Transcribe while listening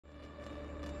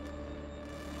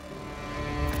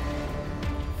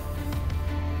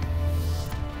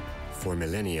For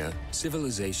millennia,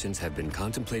 civilizations have been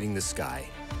contemplating the sky,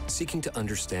 seeking to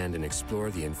understand and explore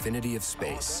the infinity of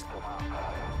space.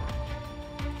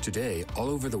 Today, all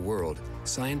over the world,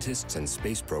 scientists and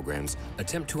space programs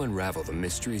attempt to unravel the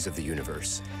mysteries of the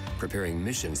universe, preparing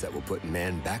missions that will put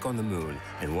man back on the moon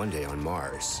and one day on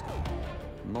Mars.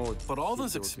 But all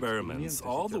those experiments,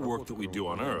 all the work that we do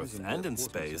on Earth and in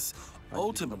space,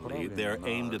 ultimately, they're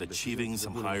aimed at achieving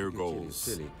some higher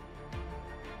goals.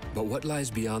 But what lies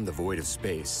beyond the void of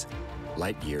space,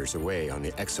 light years away on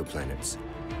the exoplanets?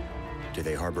 Do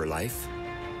they harbor life?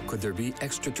 Could there be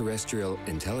extraterrestrial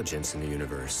intelligence in the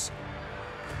universe?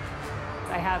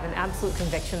 I have an absolute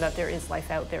conviction that there is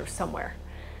life out there somewhere,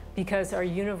 because our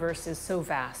universe is so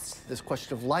vast. This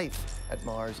question of life at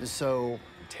Mars is so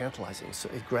tantalizing, so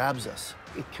it grabs us.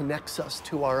 It connects us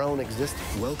to our own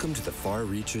existence. Welcome to the far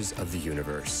reaches of the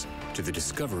universe, to the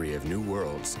discovery of new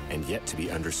worlds and yet to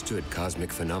be understood cosmic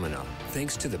phenomena.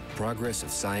 Thanks to the progress of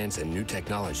science and new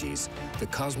technologies, the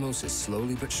cosmos is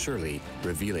slowly but surely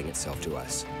revealing itself to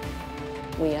us.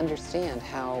 We understand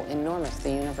how enormous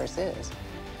the universe is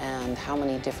and how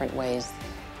many different ways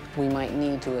we might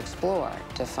need to explore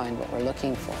to find what we're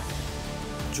looking for.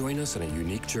 Join us on a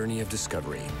unique journey of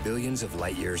discovery, billions of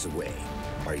light years away.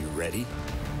 Are you ready?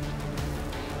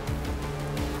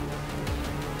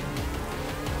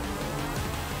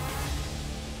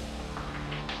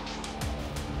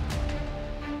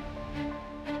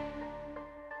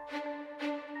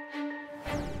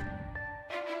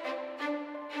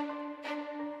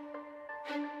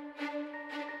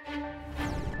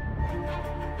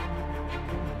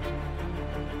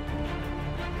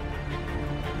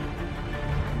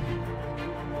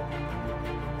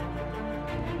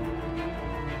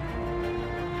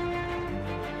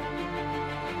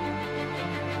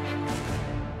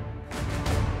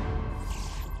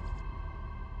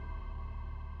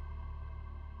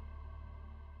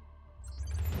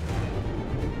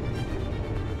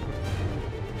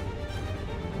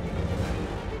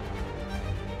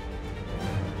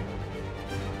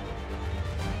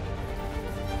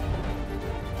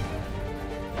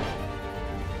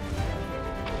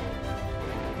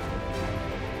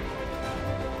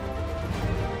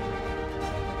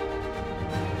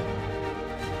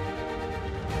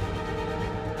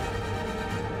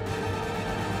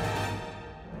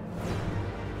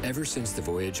 Ever since the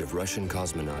voyage of Russian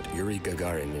cosmonaut Yuri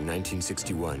Gagarin in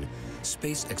 1961,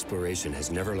 space exploration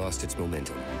has never lost its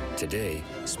momentum. Today,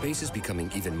 space is becoming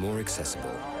even more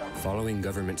accessible. Following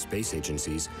government space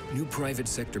agencies, new private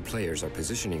sector players are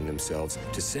positioning themselves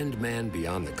to send man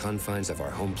beyond the confines of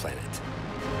our home planet.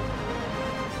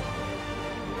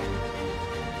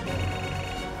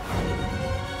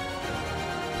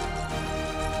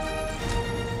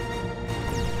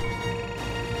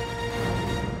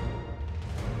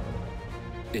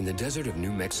 In the desert of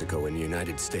New Mexico in the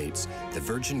United States, the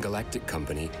Virgin Galactic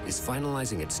Company is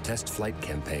finalizing its test flight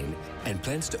campaign and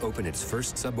plans to open its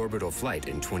first suborbital flight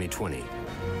in 2020.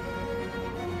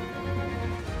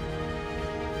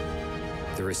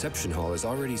 The reception hall is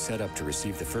already set up to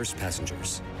receive the first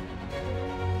passengers.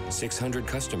 600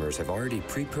 customers have already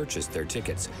pre-purchased their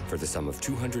tickets for the sum of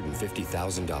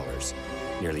 $250,000.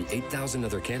 Nearly 8,000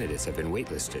 other candidates have been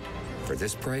waitlisted. For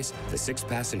this price, the 6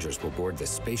 passengers will board the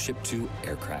Spaceship Two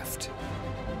aircraft.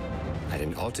 At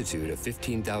an altitude of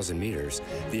 15,000 meters,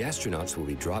 the astronauts will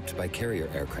be dropped by carrier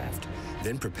aircraft,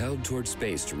 then propelled towards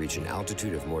space to reach an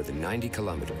altitude of more than 90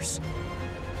 kilometers.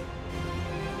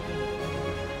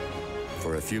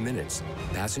 For a few minutes,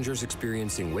 passengers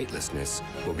experiencing weightlessness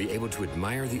will be able to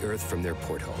admire the Earth from their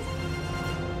porthole.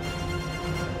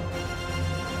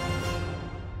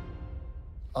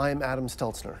 I'm Adam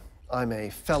Stelzner. I'm a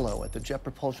fellow at the Jet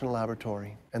Propulsion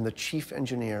Laboratory and the chief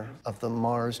engineer of the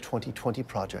Mars 2020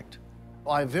 project.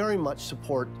 I very much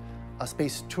support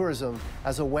space tourism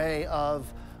as a way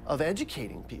of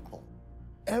educating people.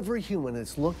 Every human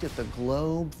has looked at the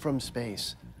globe from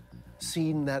space,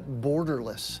 seen that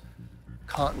borderless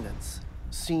continents,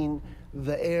 seen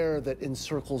the air that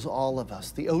encircles all of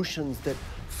us, the oceans that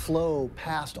flow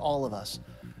past all of us.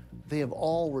 They have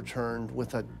all returned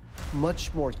with a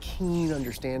much more keen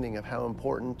understanding of how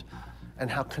important and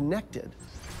how connected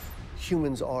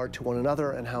humans are to one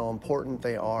another and how important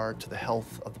they are to the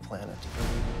health of the planet.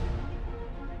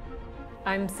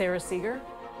 I'm Sarah Seeger,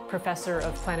 professor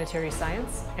of planetary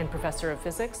science and professor of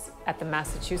physics at the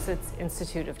Massachusetts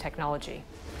Institute of Technology.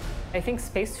 I think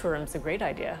space tourism is a great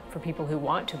idea for people who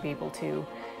want to be able to,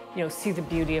 see the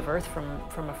beauty of Earth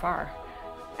from afar.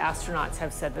 Astronauts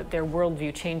have said that their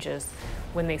worldview changes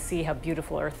when they see how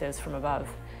beautiful Earth is from above.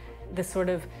 This sort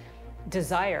of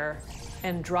desire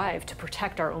and drive to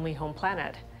protect our only home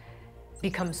planet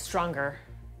become stronger,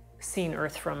 seeing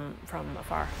Earth from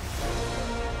afar.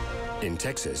 In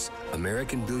Texas,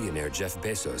 American billionaire Jeff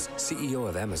Bezos, CEO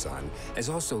of Amazon, has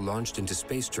also launched into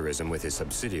space tourism with his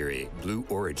subsidiary, Blue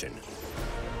Origin.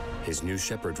 His New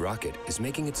Shepard rocket is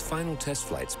making its final test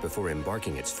flights before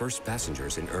embarking its first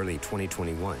passengers in early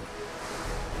 2021.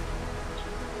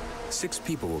 6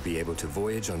 people will be able to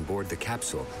voyage on board the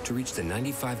capsule to reach the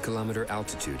 95-kilometer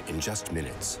altitude in just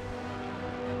minutes.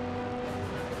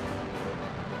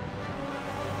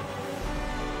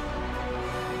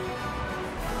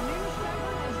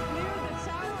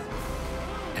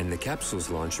 And the capsule's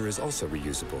launcher is also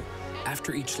reusable.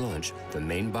 After each launch, the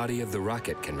main body of the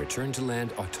rocket can return to land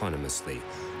autonomously,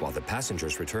 while the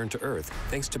passengers return to Earth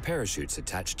thanks to parachutes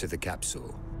attached to the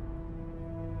capsule.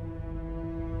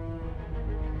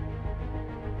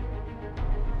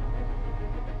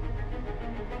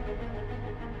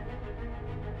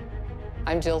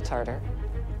 I'm Jill Tarter.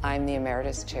 I'm the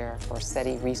Emeritus Chair for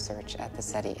SETI Research at the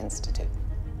SETI Institute.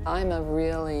 I'm a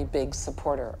really big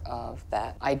supporter of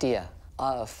that idea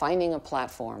of finding a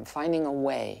platform, finding a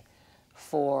way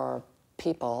for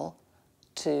people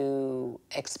to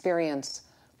experience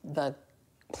the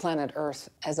planet Earth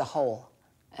as a whole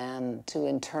and to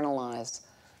internalize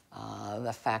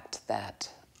the fact that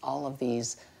all of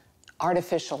these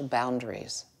artificial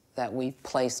boundaries that we've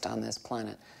placed on this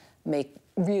planet make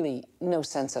really no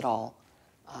sense at all.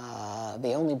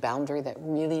 The only boundary that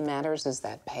really matters is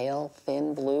that pale,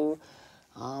 thin blue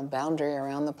boundary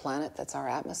around the planet that's our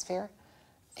atmosphere.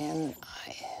 And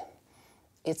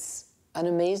it's an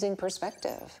amazing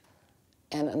perspective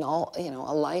and a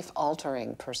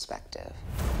life-altering perspective.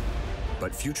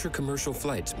 But future commercial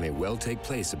flights may well take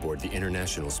place aboard the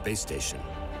International Space Station.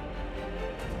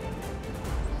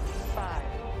 5,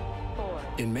 4.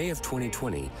 In May of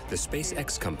 2020, the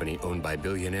SpaceX company owned by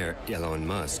billionaire Elon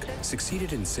Musk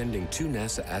succeeded in sending 2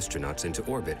 NASA astronauts into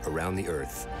orbit around the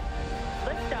Earth.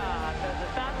 Liftoff of the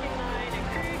Falcon 9 and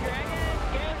Crew Dragon.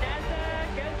 Go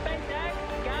NASA, go SpaceX,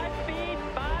 Godspeed,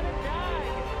 Father Doug.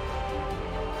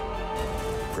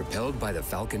 Propelled by the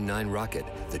Falcon 9 rocket,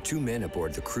 the 2 men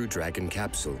aboard the Crew Dragon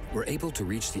capsule were able to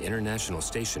reach the International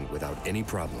Station without any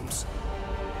problems.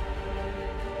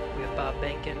 We have Bob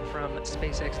Behnken from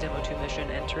SpaceX Demo 2 mission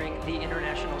entering the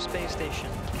International Space Station.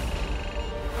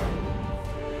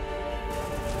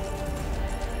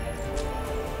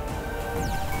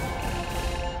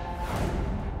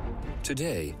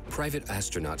 Today, private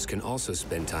astronauts can also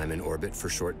spend time in orbit for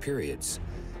short periods.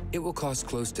 It will cost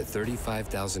close to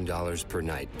 $35,000 per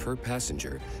night per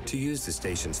passenger to use the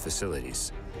station's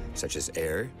facilities, such as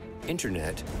air,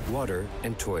 internet, water,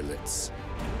 and toilets.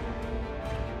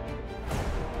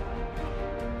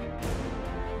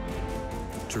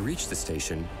 To reach the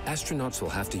station, astronauts will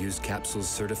have to use capsules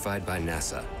certified by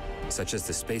NASA, such as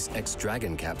the SpaceX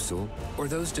Dragon capsule or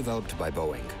those developed by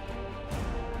Boeing.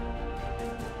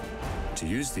 To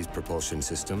use these propulsion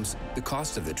systems, the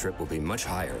cost of the trip will be much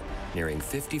higher, nearing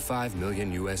 $55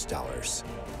 million US.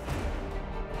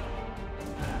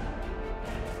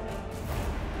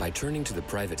 By turning to the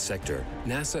private sector,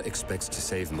 NASA expects to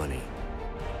save money.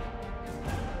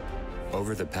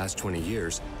 Over the past 20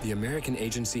 years, the American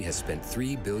agency has spent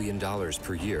 $3 billion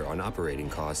per year on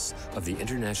operating costs of the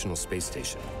International Space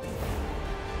Station.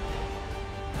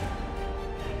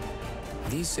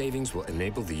 These savings will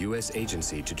enable the U.S.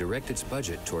 agency to direct its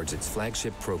budget towards its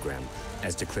flagship program,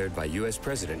 as declared by U.S.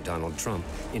 President Donald Trump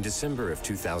in December of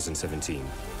 2017.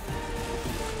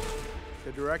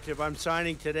 The directive I'm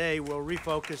signing today will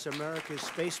refocus America's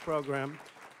space program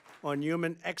on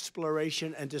human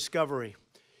exploration and discovery.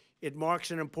 It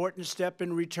marks an important step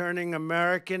in returning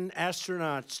American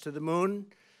astronauts to the moon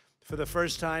for the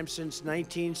first time since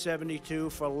 1972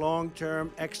 for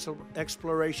long-term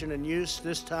exploration and use.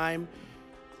 This time,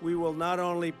 we will not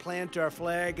only plant our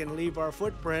flag and leave our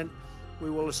footprint, we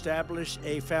will establish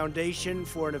a foundation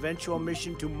for an eventual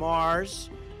mission to Mars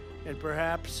and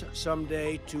perhaps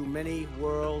someday to many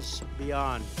worlds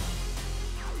beyond.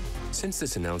 Since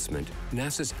this announcement,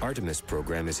 NASA's Artemis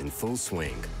program is in full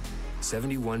swing.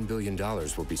 $71 billion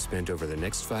will be spent over the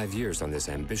next 5 years on this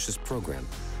ambitious program,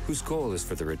 whose goal is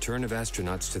for the return of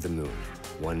astronauts to the moon,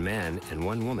 1 man and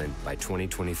 1 woman by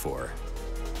 2024.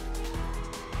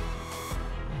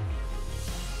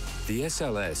 The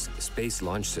SLS Space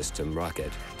Launch System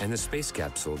rocket and the space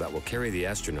capsule that will carry the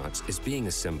astronauts is being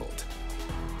assembled.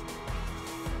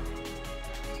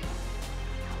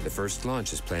 The first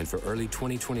launch is planned for early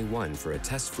 2021 for a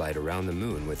test flight around the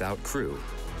moon without crew.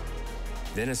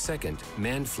 Then a second,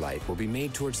 manned flight will be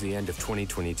made towards the end of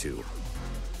 2022.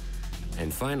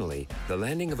 And finally, the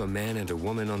landing of a man and a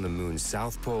woman on the moon's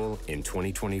south pole in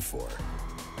 2024.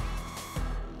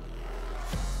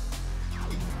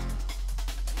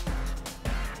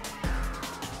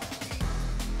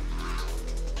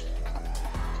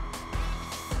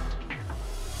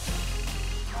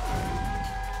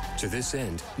 To this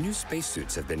end, new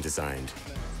spacesuits have been designed.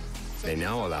 They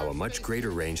now allow a much greater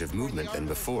range of movement than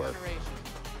before.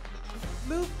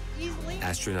 Move easily.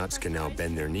 Astronauts can now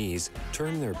bend their knees,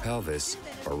 turn their pelvis,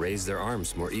 or raise their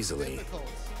arms more easily.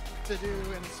 To do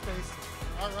in space.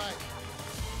 All right.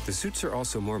 The suits are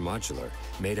also more modular,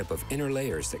 made up of inner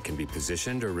layers that can be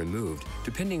positioned or removed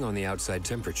depending on the outside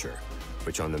temperature,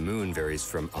 which on the moon varies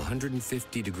from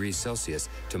 150 degrees Celsius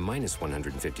to minus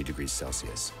 150 degrees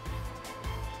Celsius.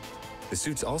 The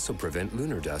suits also prevent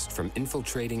lunar dust from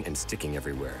infiltrating and sticking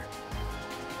everywhere.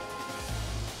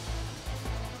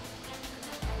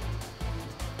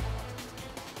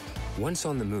 Once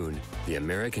on the moon, the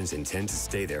Americans intend to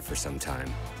stay there for some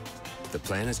time. The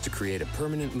plan is to create a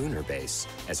permanent lunar base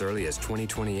as early as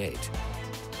 2028.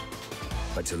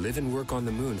 But to live and work on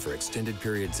the moon for extended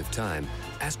periods of time,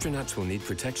 astronauts will need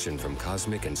protection from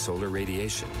cosmic and solar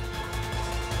radiation.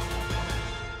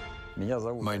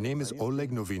 My name is Oleg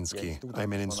Novinsky.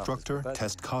 I'm an instructor,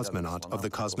 test cosmonaut of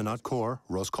the Cosmonaut Corps,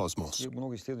 Roscosmos.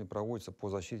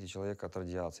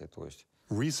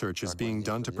 Research is being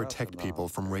done to protect people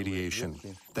from radiation.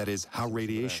 That is, how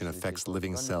radiation affects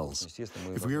living cells.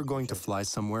 If we are going to fly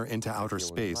somewhere into outer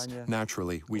space,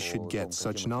 naturally, we should get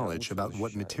such knowledge about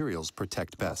what materials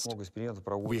protect best.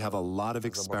 We have a lot of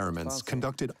experiments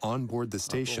conducted on board the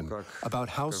station about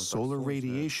how solar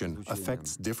radiation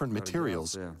affects different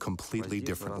materials completely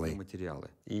differently.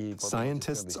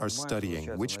 Scientists are studying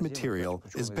which material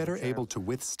is better able to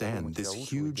withstand this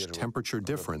huge temperature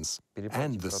difference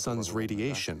and the sun's radiation,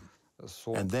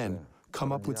 and then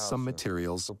come up with some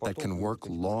materials that can work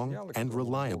long and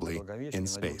reliably in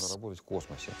space.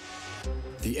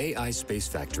 The AI Space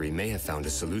Factory may have found a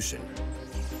solution.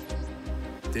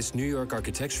 This New York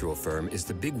architectural firm is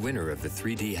the big winner of the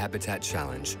 3D Habitat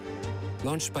Challenge,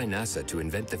 launched by NASA to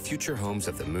invent the future homes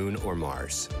of the Moon or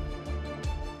Mars.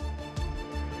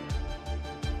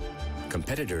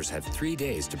 Competitors have 3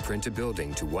 days to print a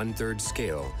building to 1/3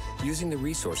 scale using the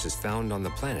resources found on the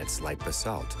planets like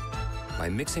basalt. By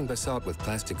mixing basalt with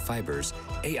plastic fibers,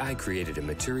 AI created a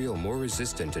material more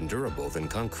resistant and durable than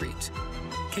concrete,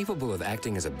 capable of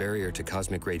acting as a barrier to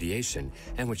cosmic radiation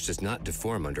and which does not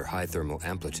deform under high thermal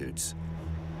amplitudes.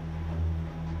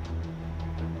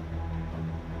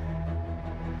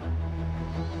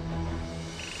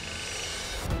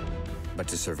 But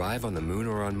to survive on the Moon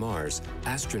or on Mars,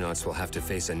 astronauts will have to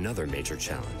face another major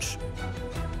challenge.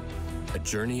 A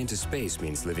journey into space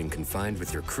means living confined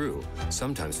with your crew,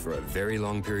 sometimes for a very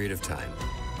long period of time.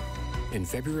 In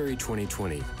February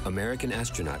 2020, American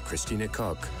astronaut Christina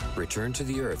Koch returned to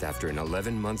the Earth after an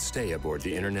 11-month stay aboard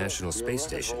the International Space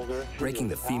Station, breaking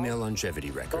the female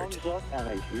longevity record. Thumbs up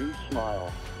and a huge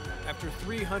smile. After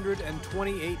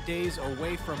 328 days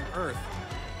away from Earth,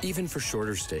 even for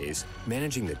shorter stays,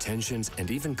 managing the tensions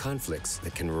and even conflicts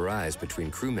that can arise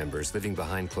between crew members living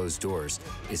behind closed doors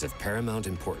is of paramount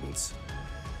importance.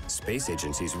 Space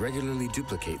agencies regularly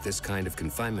duplicate this kind of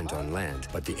confinement on land,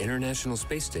 but the International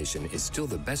Space Station is still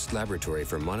the best laboratory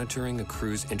for monitoring a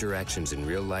crew's interactions in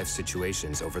real-life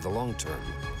situations over the long term.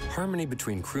 Harmony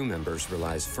between crew members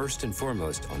relies first and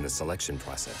foremost on the selection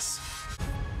process.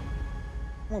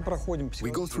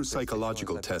 We go through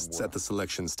psychological tests at the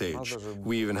selection stage.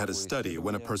 We even had a study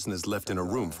when a person is left in a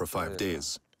room for 5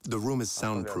 days. The room is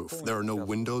soundproof. There are no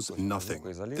windows, nothing.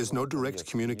 There's no direct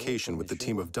communication with the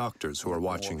team of doctors who are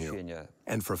watching you.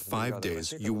 And for 5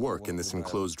 days, you work in this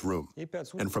enclosed room.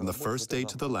 And from the first day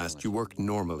to the last, you work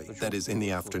normally, that is, in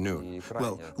the afternoon.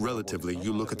 Well, relatively,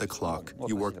 you look at the clock,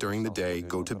 you work during the day,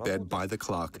 go to bed by the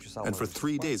clock, and for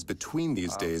 3 days between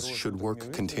these days should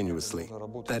work continuously.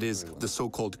 That is, the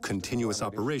so-called continuous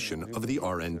operation of the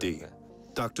R&D.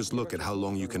 Doctors look at how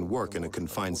long you can work in a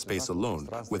confined space alone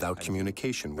without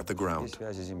communication with the ground.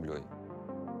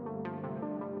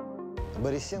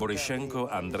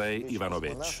 Borishenko Andrei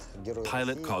Ivanovich,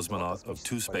 pilot cosmonaut of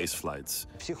 2 space flights,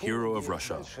 hero of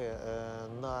Russia.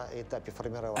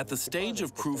 At the stage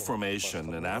of crew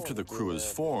formation and after the crew is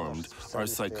formed, our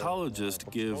psychologists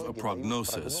give a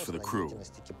prognosis for the crew.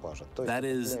 That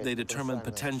is, they determine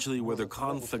potentially whether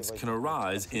conflicts can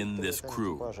arise in this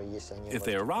crew. If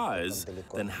they arise,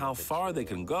 then how far they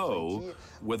can go,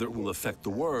 whether it will affect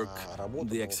the work,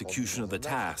 the execution of the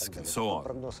task, and so on.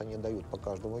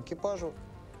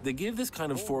 They give this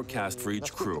kind of forecast for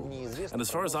each crew, and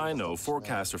as far as I know,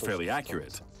 forecasts are fairly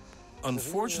accurate.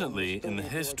 Unfortunately, in the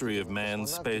history of manned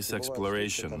space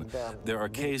exploration, there are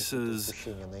cases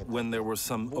when there were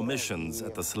some omissions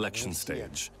at the selection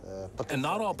stage. And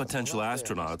not all potential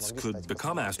astronauts could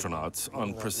become astronauts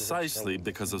on precisely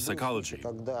because of psychology.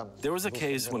 There was a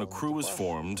case when a crew was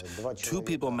formed, two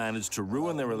people managed to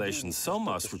ruin their relations so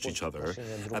much with each other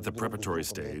at the preparatory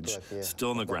stage,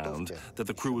 still on the ground, that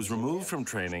the crew was removed from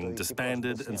training,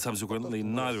 disbanded, and subsequently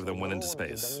neither of them went into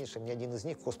space.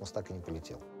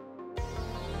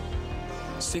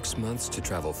 6 months to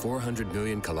travel 400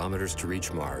 million kilometers to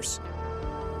reach Mars.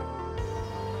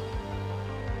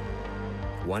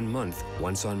 1 month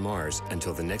once on Mars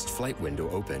until the next flight window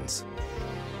opens.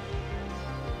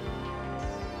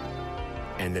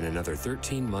 And then another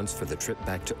 13 months for the trip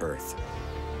back to Earth,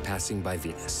 passing by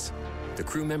Venus. The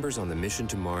crew members on the mission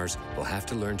to Mars will have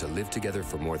to learn to live together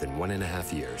for more than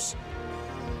 1.5 years.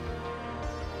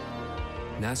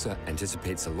 NASA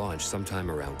anticipates a launch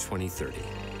sometime around 2030.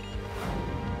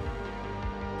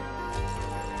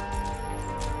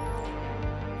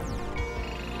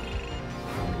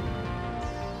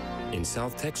 In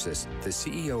South Texas, the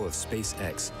CEO of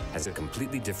SpaceX has a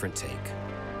completely different take.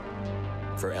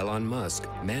 For Elon Musk,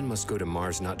 man must go to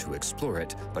Mars not to explore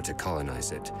it, but to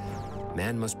colonize it.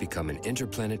 Man must become an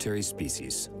interplanetary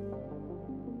species.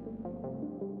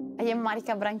 I am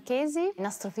Marica Branchesi, an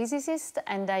astrophysicist,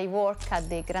 and I work at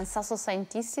the Gran Sasso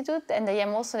Science Institute, and I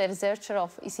am also the researcher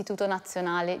of Istituto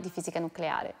Nazionale di Fisica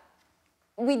Nucleare.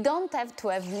 We don't have to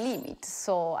have limits,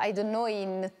 so I don't know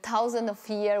in thousands of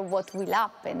years what will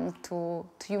happen to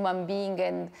human beings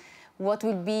and what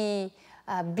will be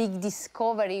a big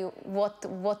discovery,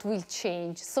 what will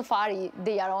change. So far,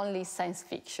 they are only science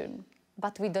fiction,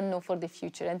 but we don't know for the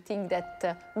future. I think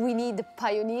that we need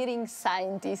pioneering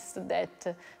scientists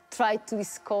that try to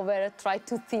discover, try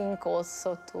to think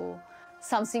also to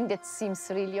something that seems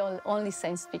really only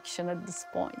science fiction at this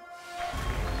point.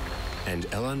 And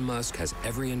Elon Musk has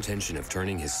every intention of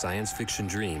turning his science fiction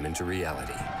dream into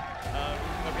reality.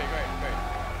 Okay, great.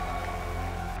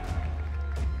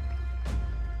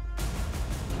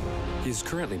 He is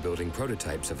currently building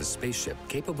prototypes of a spaceship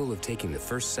capable of taking the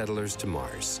first settlers to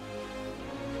Mars.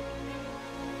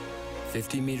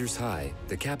 50 meters high,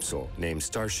 the capsule, named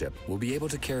Starship, will be able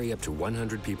to carry up to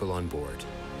 100 people on board.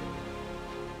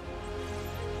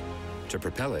 To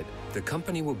propel it, the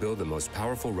company will build the most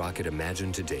powerful rocket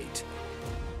imagined to date,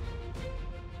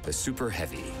 the Super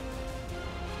Heavy.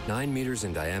 9 meters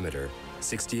in diameter,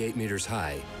 68 meters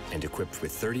high, and equipped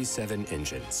with 37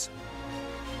 engines.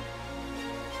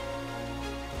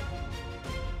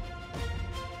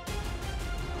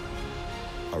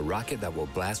 A rocket that will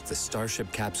blast the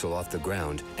Starship capsule off the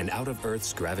ground and out of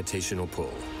Earth's gravitational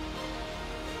pull.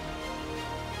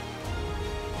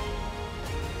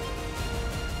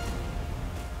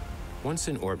 Once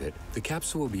in orbit, the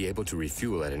capsule will be able to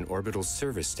refuel at an orbital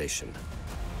service station.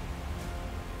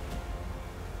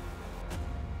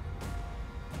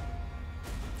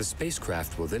 The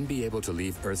spacecraft will then be able to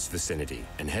leave Earth's vicinity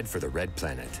and head for the Red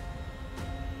Planet.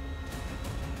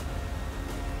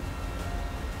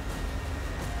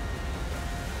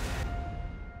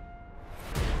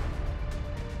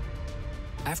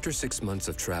 After 6 months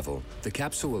of travel, the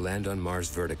capsule will land on Mars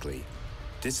vertically,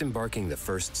 disembarking the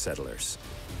first settlers.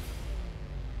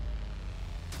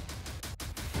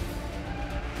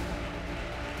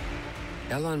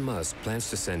 Elon Musk plans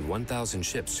to send 1,000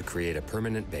 ships to create a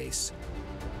permanent base.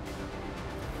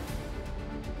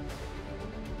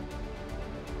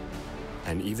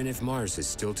 And even if Mars is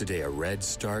still today a red,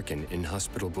 stark, and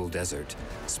inhospitable desert,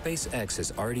 SpaceX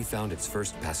has already found its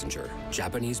first passenger,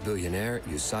 Japanese billionaire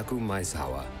Yusaku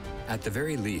Maezawa. At the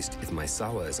very least, if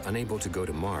Maezawa is unable to go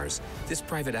to Mars, this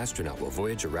private astronaut will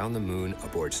voyage around the moon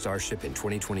aboard Starship in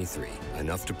 2023,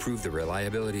 enough to prove the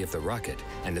reliability of the rocket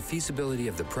and the feasibility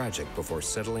of the project before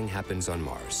settling happens on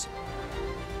Mars.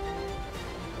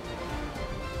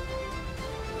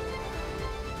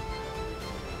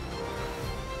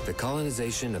 The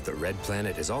colonization of the Red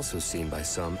Planet is also seen by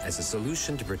some as a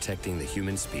solution to protecting the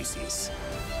human species.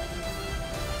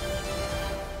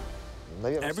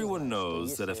 Everyone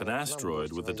knows that if an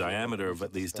asteroid with a diameter of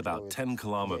at least about 10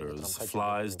 kilometers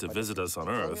flies to visit us on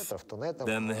Earth,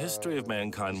 then the history of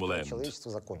mankind will end.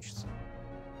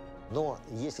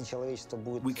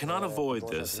 We cannot avoid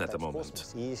this at the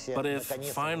moment, but if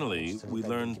finally we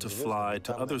learn to fly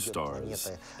to other stars,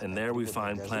 and there we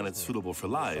find planets suitable for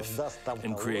life,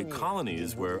 and create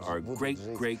colonies where our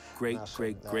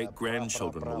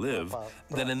great-great-great-great-great-grandchildren will live,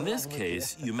 then in this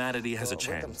case, humanity has a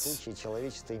chance.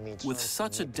 With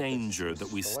such a danger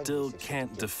that we still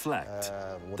can't deflect,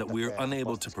 that we're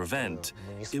unable to prevent,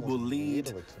 it will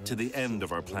lead to the end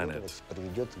of our planet.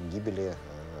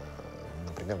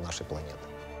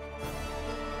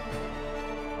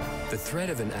 The threat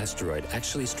of an asteroid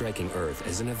actually striking Earth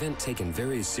is an event taken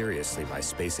very seriously by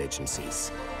space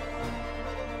agencies.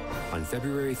 On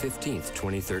February 15,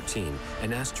 2013,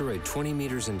 an asteroid 20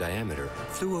 meters in diameter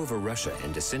flew over Russia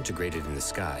and disintegrated in the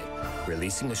sky,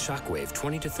 releasing a shockwave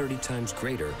 20 to 30 times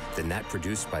greater than that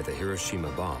produced by the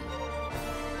Hiroshima bomb.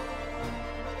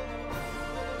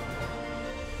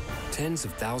 Tens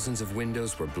of thousands of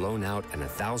windows were blown out and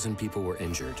 1,000 people were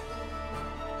injured.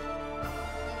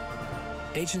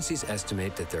 Agencies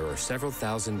estimate that there are several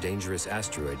thousand dangerous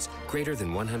asteroids greater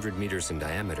than 100 meters in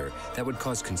diameter that would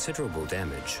cause considerable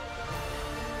damage.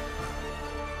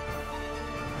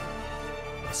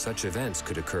 Such events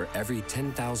could occur every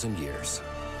 10,000 years.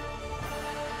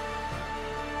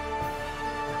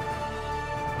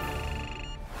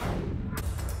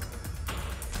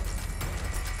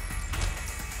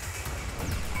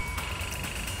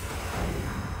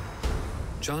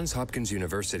 Johns Hopkins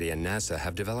University and NASA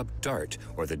have developed DART,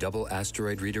 or the Double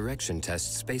Asteroid Redirection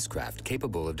Test spacecraft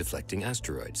capable of deflecting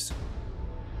asteroids.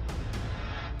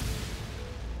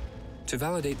 To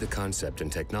validate the concept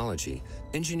and technology,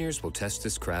 engineers will test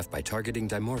this craft by targeting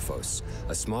Dimorphos,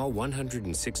 a small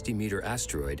 160-meter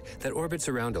asteroid that orbits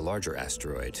around a larger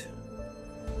asteroid.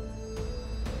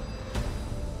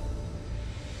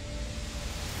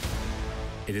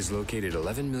 It is located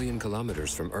 11 million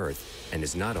kilometers from Earth and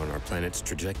is not on our planet's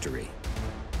trajectory.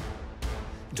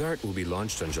 DART will be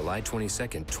launched on July 22,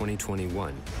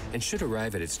 2021, and should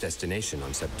arrive at its destination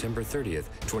on September 30,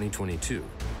 2022.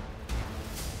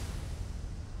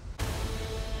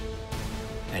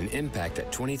 An impact at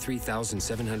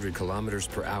 23,700 kilometers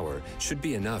per hour should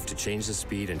be enough to change the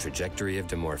speed and trajectory of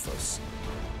Dimorphos.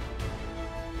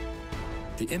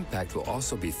 The impact will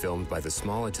also be filmed by the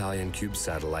small Italian cube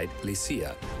satellite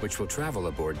Lycia, which will travel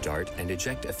aboard DART and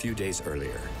eject a few days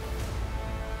earlier.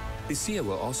 Lycia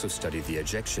will also study the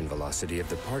ejection velocity of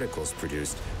the particles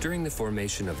produced during the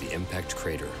formation of the impact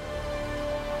crater.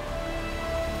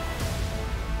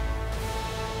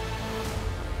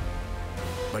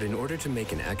 But in order to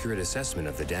make an accurate assessment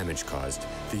of the damage caused,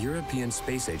 the European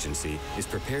Space Agency is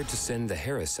prepared to send the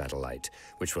Hera satellite,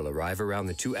 which will arrive around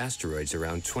the two asteroids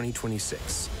around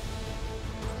 2026.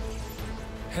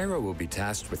 Hera will be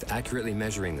tasked with accurately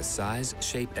measuring the size,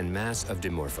 shape, and mass of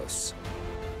Dimorphos.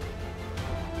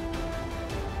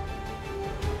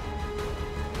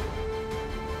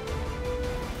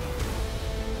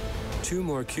 Two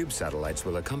more cube satellites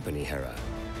will accompany Hera.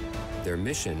 Their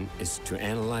mission is to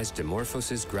analyze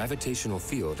Dimorphos' gravitational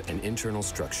field and internal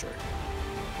structure.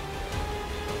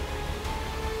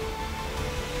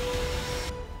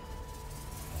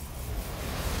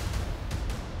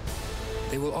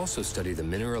 They will also study the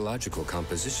mineralogical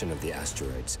composition of the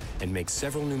asteroids and make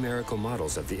several numerical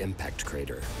models of the impact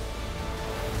crater.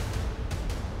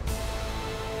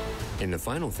 In the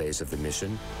final phase of the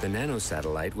mission, the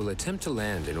nanosatellite will attempt to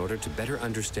land in order to better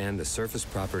understand the surface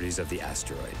properties of the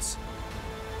asteroids.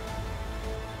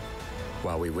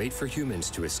 While we wait for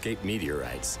humans to escape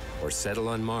meteorites or settle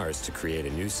on Mars to create a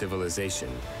new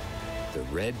civilization, the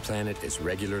red planet is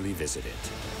regularly visited.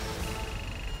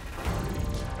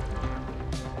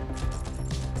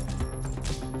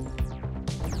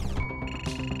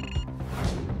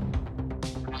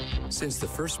 Since the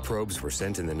first probes were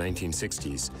sent in the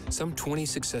 1960s, some 20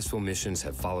 successful missions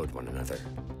have followed one another.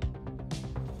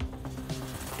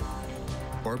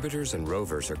 Orbiters and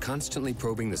rovers are constantly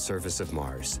probing the surface of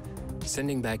Mars,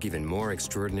 sending back even more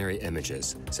extraordinary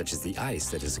images, such as the ice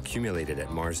that has accumulated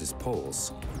at Mars's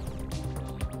poles.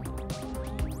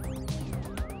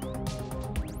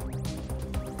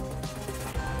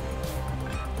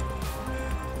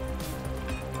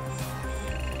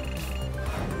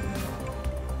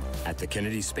 At the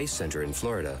Kennedy Space Center in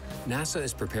Florida, NASA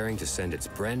is preparing to send its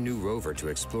brand new rover to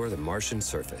explore the Martian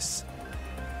surface.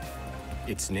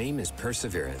 Its name is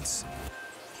Perseverance,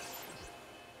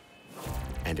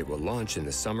 and it will launch in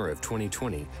the summer of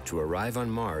 2020 to arrive on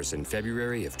Mars in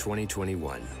February of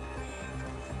 2021.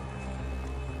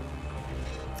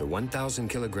 The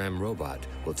 1,000-kilogram robot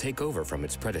will take over from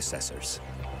its predecessors.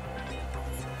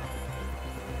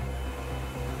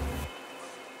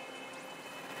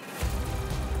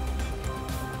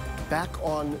 Back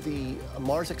on the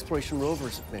Mars Exploration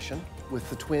Rovers mission with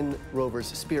the twin rovers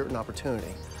Spirit and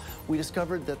Opportunity, we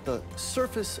discovered that the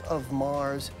surface of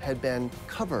Mars had been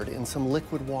covered in some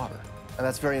liquid water. And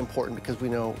that's very important because we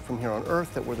know from here on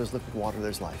Earth that where there's liquid water,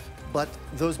 there's life. But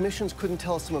those missions couldn't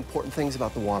tell us some important things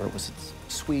about the water. Was it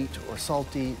sweet or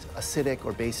salty, acidic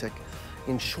or basic?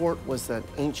 In short, was that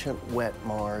ancient, wet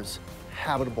Mars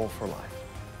habitable for life?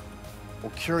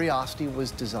 Well, Curiosity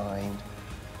was designed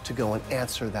to go and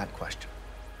answer that question.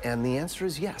 And the answer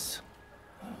is yes.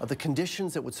 The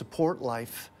conditions that would support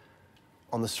life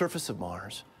on the surface of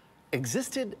Mars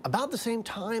existed about the same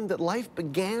time that life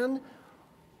began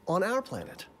on our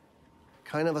planet.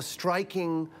 Kind of a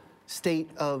striking state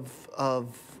of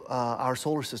our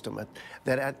solar system,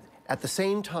 that at the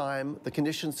same time, the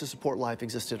conditions to support life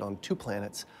existed on two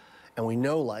planets, and we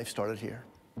know life started here.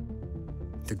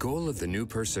 The goal of the new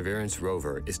Perseverance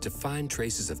rover is to find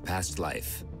traces of past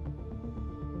life.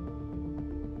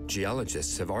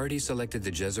 Geologists have already selected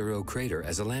the Jezero crater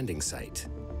as a landing site.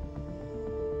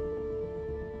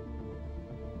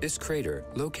 This crater,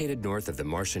 located north of the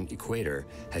Martian equator,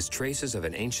 has traces of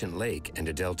an ancient lake and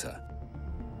a delta.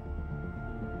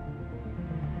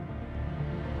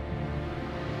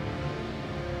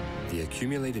 The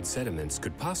accumulated sediments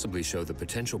could possibly show the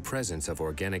potential presence of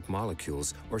organic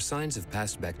molecules or signs of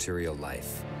past bacterial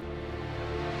life.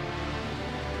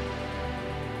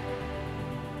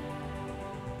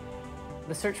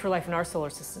 The search for life in our solar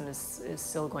system is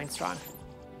still going strong.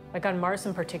 Like on Mars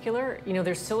in particular,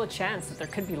 there's still a chance that there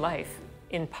could be life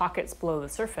in pockets below the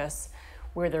surface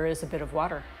where there is a bit of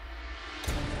water.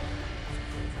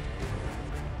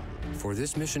 For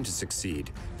this mission to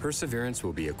succeed, Perseverance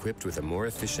will be equipped with a more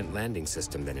efficient landing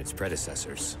system than its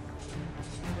predecessors.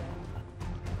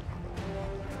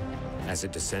 As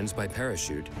it descends by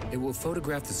parachute, it will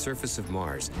photograph the surface of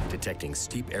Mars, detecting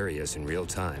steep areas in real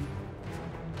time.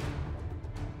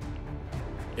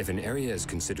 If an area is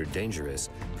considered dangerous,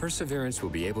 Perseverance will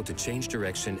be able to change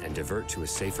direction and divert to a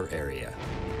safer area.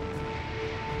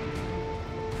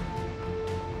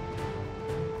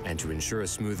 And to ensure a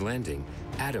smooth landing,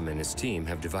 Adam and his team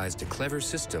have devised a clever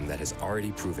system that has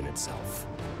already proven itself.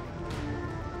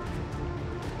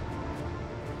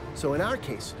 So in our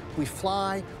case, we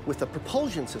fly with a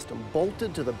propulsion system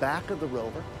bolted to the back of the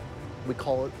rover. We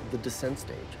call it the descent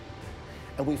stage.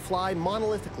 And we fly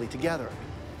monolithically together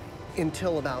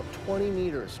until about 20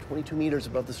 meters, 22 meters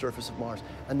above the surface of Mars.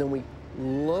 And then we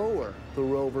lower the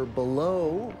rover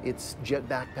below its jet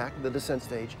backpack, the descent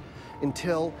stage,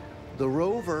 until the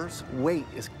rover's weight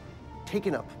is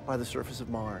taken up by the surface of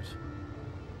Mars.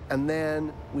 And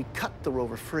then we cut the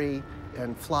rover free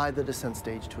and fly the descent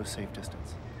stage to a safe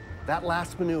distance. That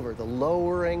last maneuver, the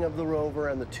lowering of the rover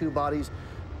and the two bodies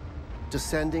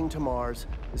descending to Mars,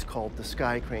 is called the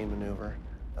sky crane maneuver.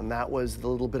 And that was the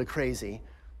little bit of crazy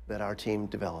that our team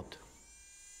developed.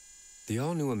 The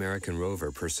all-new American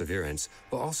rover Perseverance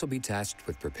will also be tasked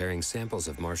with preparing samples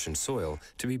of Martian soil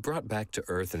to be brought back to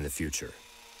Earth in the future.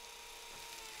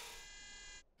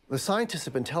 The scientists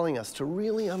have been telling us to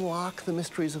really unlock the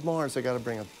mysteries of Mars, they got to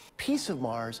bring a piece of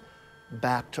Mars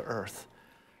back to Earth.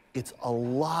 It's a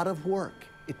lot of work.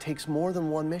 It takes more than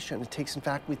one mission. It takes, in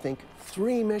fact, we think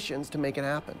 3 missions to make it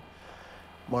happen.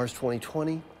 Mars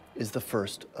 2020 is the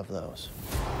first of those.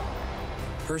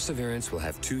 Perseverance will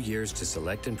have 2 years to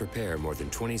select and prepare more than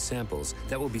 20 samples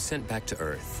that will be sent back to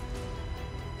Earth.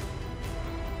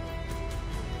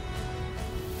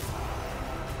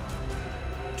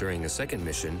 During a second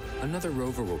mission, another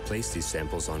rover will place these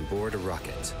samples on board a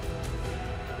rocket.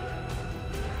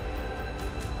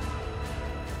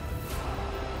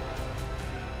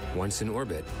 Once in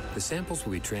orbit, the samples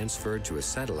will be transferred to a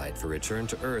satellite for return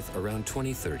to Earth around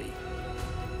 2030.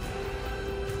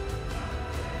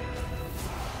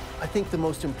 I think the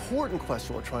most important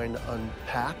question we're trying to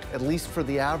unpack, at least for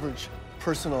the average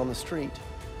person on the street,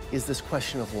 is this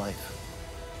question of life.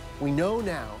 We know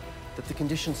now that the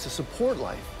conditions to support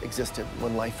life existed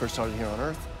when life first started here on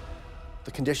Earth.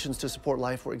 The conditions to support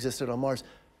life were existed on Mars.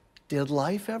 Did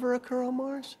life ever occur on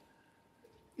Mars?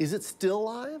 Is it still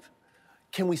alive?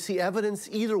 Can we see evidence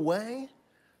either way?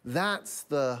 That's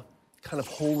the kind of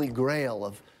holy grail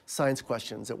of science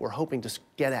questions that we're hoping to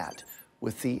get at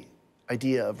with the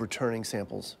idea of returning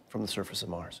samples from the surface of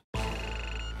Mars.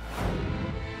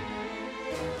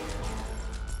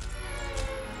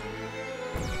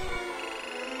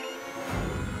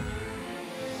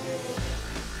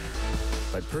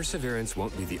 But Perseverance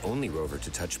won't be the only rover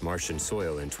to touch Martian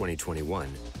soil in 2021.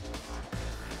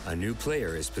 A new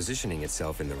player is positioning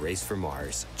itself in the race for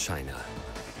Mars, China.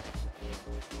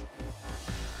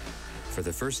 For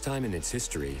the first time in its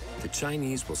history, the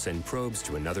Chinese will send probes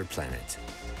to another planet.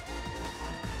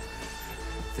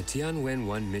 The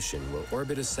Tianwen-1 mission will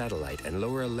orbit a satellite and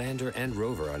lower a lander and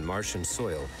rover on Martian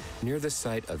soil near the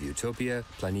site of Utopia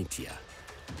Planitia.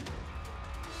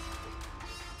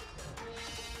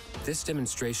 This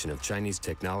demonstration of Chinese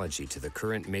technology to the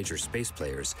current major space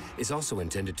players is also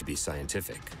intended to be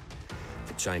scientific.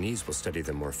 The Chinese will study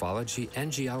the morphology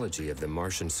and geology of the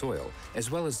Martian soil,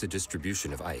 as well as the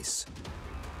distribution of ice.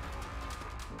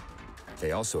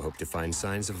 They also hope to find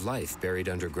signs of life buried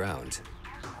underground.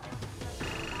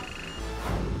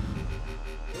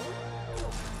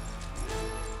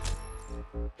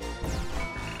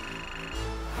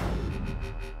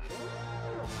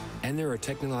 And there are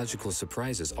technological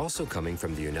surprises also coming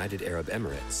from the United Arab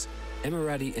Emirates.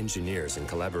 Emirati engineers, in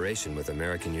collaboration with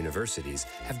American universities,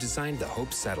 have designed the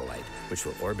HOPE satellite, which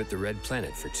will orbit the Red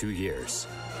Planet for 2 years.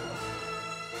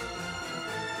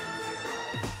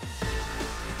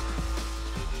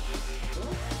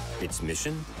 Its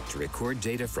mission? To record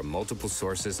data from multiple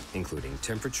sources, including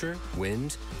temperature,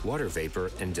 wind, water vapor,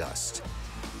 and dust,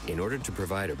 in order to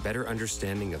provide a better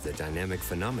understanding of the dynamic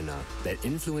phenomena that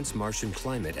influence Martian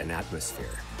climate and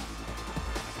atmosphere.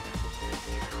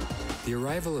 The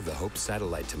arrival of the HOPE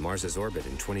satellite to Mars's orbit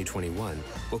in 2021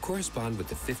 will correspond with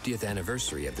the 50th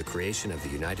anniversary of the creation of the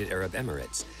United Arab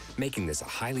Emirates, making this a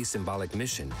highly symbolic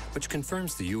mission which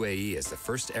confirms the UAE as the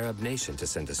first Arab nation to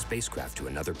send a spacecraft to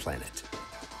another planet.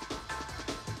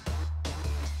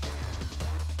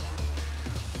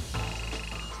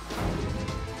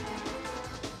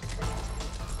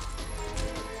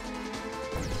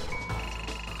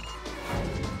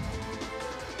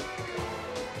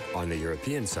 On the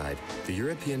European side, the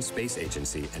European Space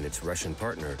Agency and its Russian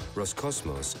partner,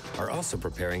 Roscosmos, are also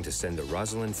preparing to send the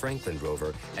Rosalind Franklin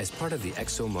rover as part of the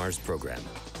ExoMars program.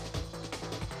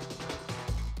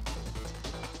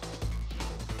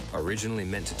 Originally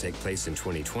meant to take place in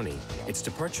 2020, its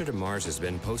departure to Mars has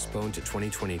been postponed to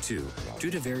 2022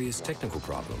 due to various technical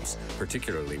problems,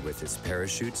 particularly with its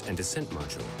parachutes and descent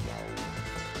module.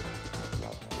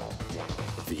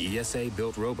 The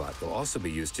ESA-built robot will also be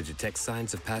used to detect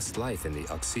signs of past life in the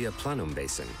Oxia Planum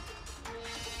Basin.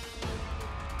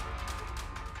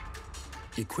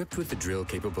 Equipped with a drill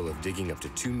capable of digging up to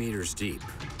 2 meters deep,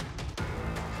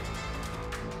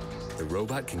 the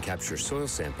robot can capture soil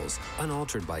samples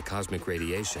unaltered by cosmic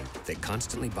radiation that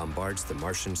constantly bombards the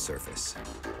Martian surface.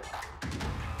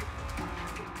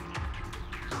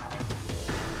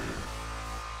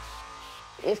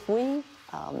 If we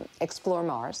explore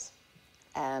Mars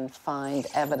and find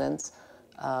evidence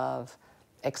of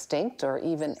extinct or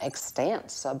even extant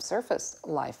subsurface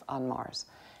life on Mars,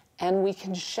 and we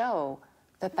can show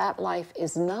that that life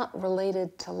is not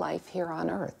related to life here on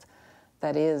Earth.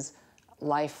 That is,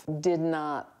 life did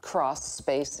not cross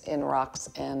space in rocks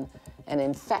and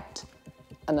infect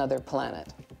another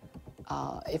planet.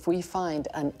 If we find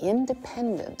an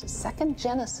independent second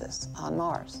genesis on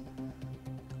Mars,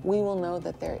 we will know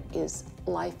that there is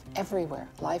life everywhere.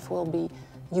 Life will be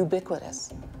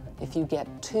ubiquitous. If you get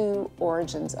 2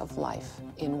 origins of life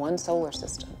in one solar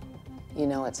system, you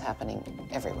know it's happening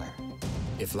everywhere.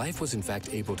 If life was in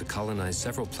fact able to colonize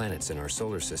several planets in our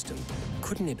solar system,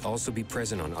 couldn't it also be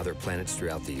present on other planets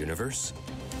throughout the universe?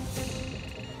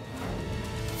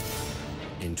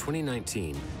 In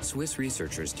 2019, Swiss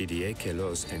researchers Didier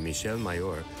Queloz and Michel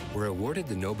Mayor were awarded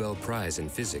the Nobel Prize in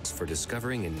Physics for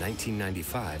discovering in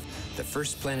 1995 the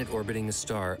first planet orbiting a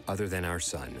star other than our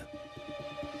Sun.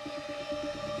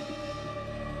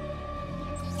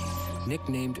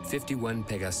 Nicknamed 51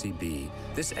 Pegasi b,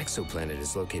 this exoplanet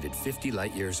is located 50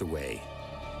 light-years away.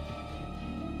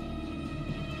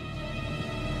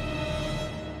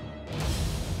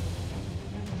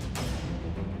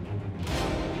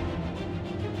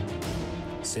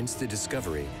 Since the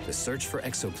discovery, the search for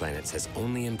exoplanets has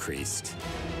only increased.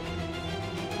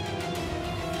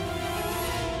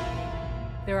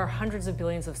 There are hundreds of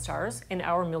billions of stars in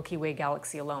our Milky Way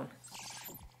galaxy alone.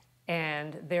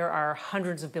 And there are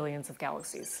hundreds of billions of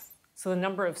galaxies. So the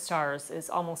number of stars is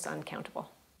almost uncountable.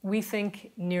 We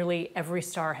think nearly every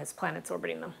star has planets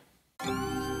orbiting them.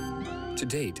 To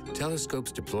date,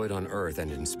 telescopes deployed on Earth and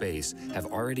in space have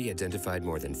already identified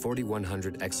more than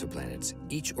 4,100 exoplanets,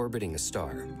 each orbiting a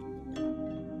star.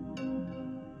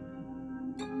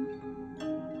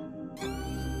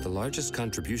 The largest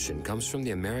contribution comes from the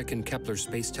American Kepler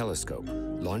Space Telescope,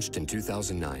 launched in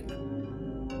 2009.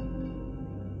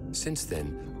 Since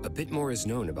then, a bit more is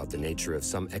known about the nature of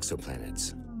some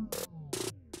exoplanets.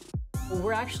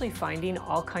 We're actually finding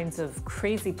all kinds of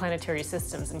crazy planetary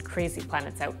systems and crazy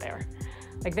planets out there.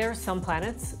 Like, there are some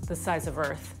planets the size of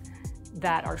Earth,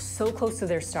 that are so close to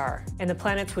their star, and the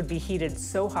planets would be heated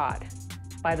so hot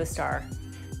by the star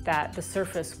that the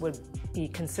surface would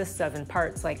consist of, in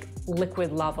parts, like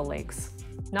liquid lava lakes.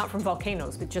 Not from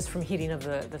volcanoes, but just from heating of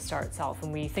the star itself.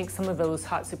 And we think some of those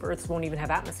hot super-Earths won't even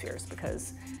have atmospheres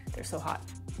because they're so hot.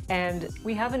 And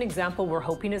we have an example we're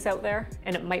hoping is out there,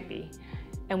 and it might be.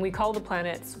 And we call the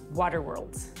planets water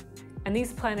worlds. And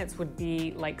these planets would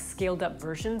be like scaled up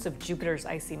versions of Jupiter's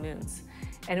icy moons.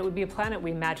 And it would be a planet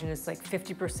we imagine is like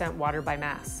 50% water by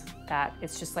mass, that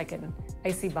it's just like an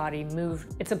icy body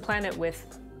moved. It's a planet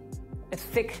with a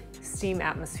thick steam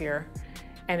atmosphere,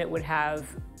 and it would have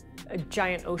a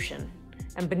giant ocean.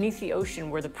 And beneath the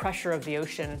ocean, where the pressure of the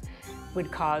ocean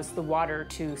would cause the water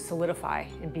to solidify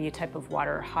and be a type of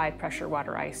water, high pressure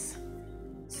water ice.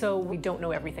 So we don't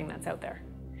know everything that's out there.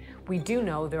 We do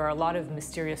know there are a lot of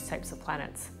mysterious types of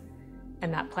planets,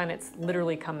 and that planets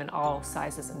literally come in all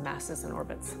sizes and masses and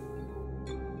orbits.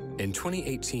 In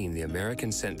 2018, the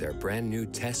Americans sent their brand new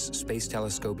TESS space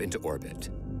telescope into orbit.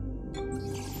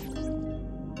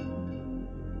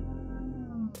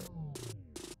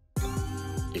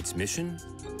 Its mission?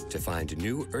 To find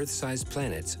new Earth-sized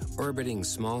planets orbiting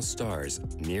small stars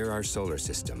near our solar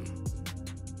system.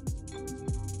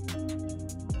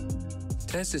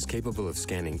 TESS is capable of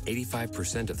scanning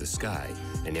 85% of the sky,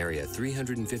 an area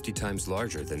 350 times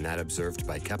larger than that observed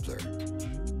by Kepler.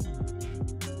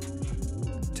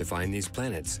 To find these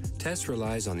planets, TESS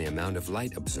relies on the amount of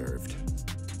light observed.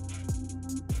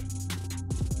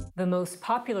 The most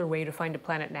popular way to find a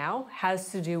planet now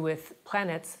has to do with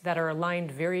planets that are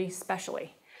aligned very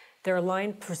specially. They're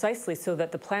aligned precisely so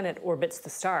that the planet orbits the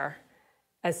star,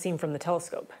 as seen from the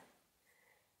telescope.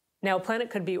 Now, a planet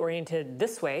could be oriented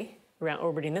this way,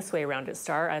 orbiting this way around its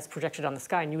star, as projected on the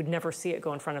sky, and you would never see it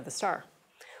go in front of the star.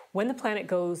 When the planet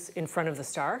goes in front of the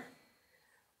star,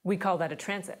 we call that a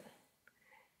transit.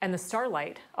 And the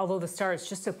starlight, although the star is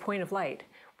just a point of light,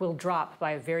 will drop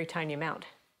by a very tiny amount.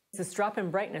 This drop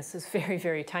in brightness is very,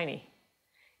 very tiny.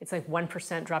 It's like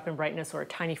 1% drop in brightness, or a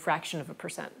tiny fraction of a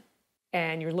percent.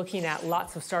 And you're looking at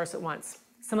lots of stars at once.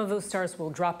 Some of those stars will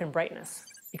drop in brightness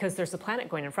because there's a planet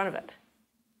going in front of it.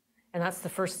 And that's the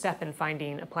first step in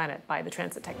finding a planet by the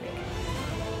transit technique.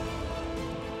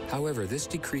 However, this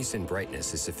decrease in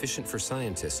brightness is sufficient for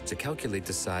scientists to calculate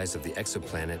the size of the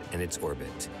exoplanet and its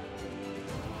orbit.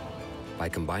 By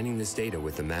combining this data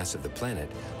with the mass of the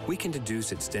planet, we can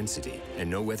deduce its density and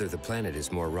know whether the planet is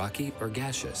more rocky or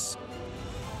gaseous.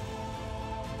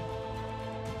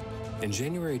 In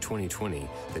January 2020,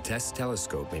 the TESS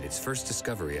telescope made its first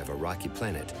discovery of a rocky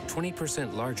planet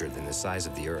 20% larger than the size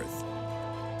of the Earth.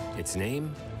 Its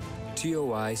name?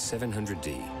 TOI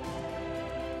 700d.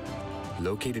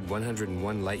 Located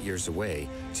 101 light-years away,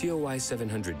 TOI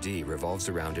 700d revolves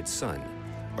around its sun,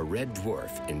 a red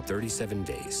dwarf, in 37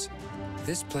 days.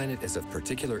 This planet is of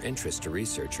particular interest to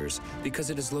researchers because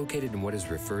it is located in what is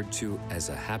referred to as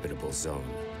a habitable zone.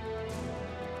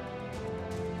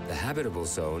 The habitable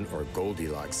zone, or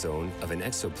Goldilocks zone, of an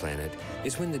exoplanet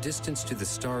is when the distance to the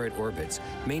star it orbits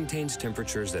maintains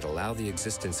temperatures that allow the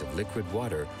existence of liquid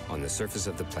water on the surface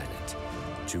of the planet.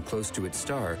 Too close to its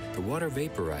star, the water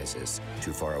vaporizes.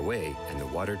 Too far away, and the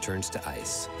water turns to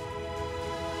ice.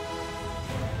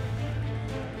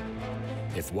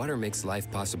 If water makes life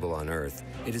possible on Earth,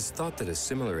 it is thought that a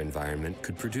similar environment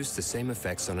could produce the same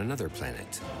effects on another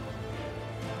planet.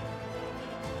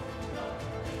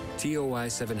 TOI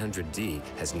 700d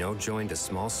has now joined a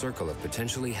small circle of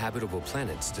potentially habitable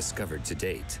planets discovered to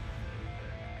date.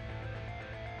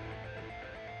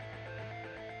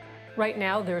 Right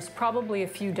now, there's probably a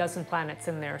few dozen planets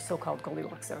in their so-called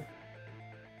Goldilocks zone.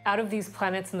 Out of these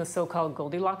planets in the so-called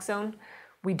Goldilocks zone,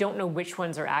 we don't know which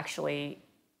ones are actually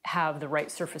have the right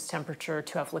surface temperature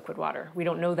to have liquid water. We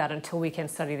don't know that until we can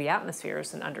study the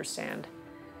atmospheres and understand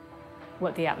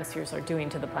what the atmospheres are doing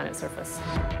to the planet's surface.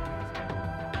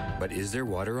 But is there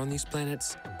water on these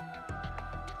planets?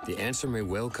 The answer may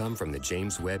well come from the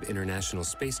James Webb International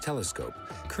Space Telescope,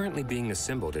 currently being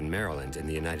assembled in Maryland in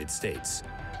the United States.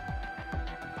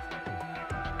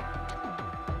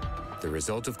 The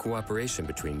result of cooperation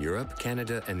between Europe,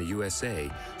 Canada, and the USA,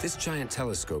 this giant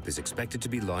telescope is expected to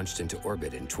be launched into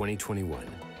orbit in 2021.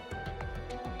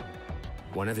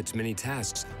 One of its many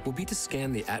tasks will be to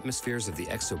scan the atmospheres of the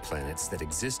exoplanets that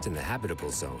exist in the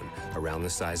habitable zone around the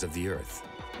size of the Earth.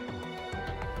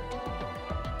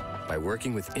 By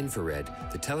working with infrared,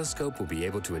 the telescope will be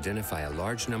able to identify a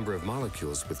large number of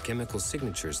molecules with chemical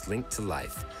signatures linked to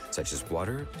life, such as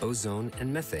water, ozone,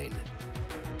 and methane.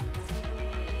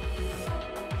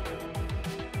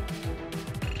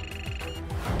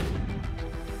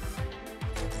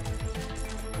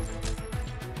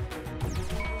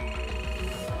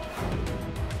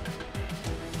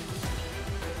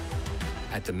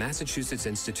 At the Massachusetts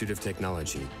Institute of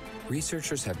Technology,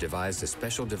 researchers have devised a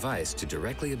special device to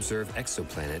directly observe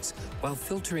exoplanets while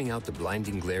filtering out the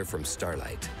blinding glare from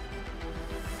starlight.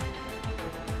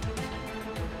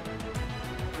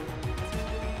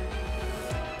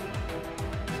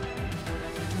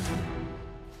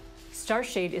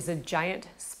 Starshade is a giant,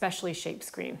 specially shaped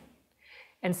screen.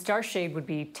 And starshade would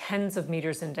be tens of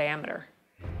meters in diameter.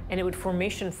 And it would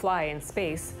formation fly in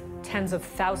space tens of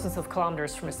thousands of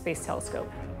kilometers from a space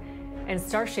telescope. And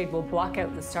starshade will block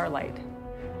out the starlight,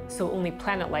 so only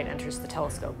planet light enters the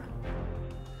telescope.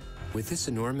 With this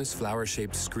enormous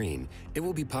flower-shaped screen, it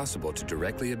will be possible to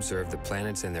directly observe the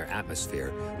planets and their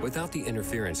atmosphere without the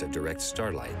interference of direct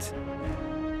starlight.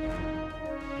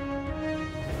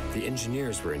 The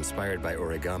engineers were inspired by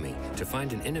origami to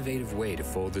find an innovative way to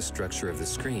fold the structure of the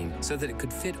screen so that it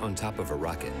could fit on top of a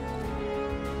rocket.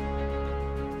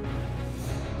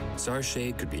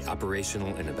 Starshade could be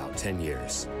operational in about 10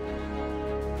 years.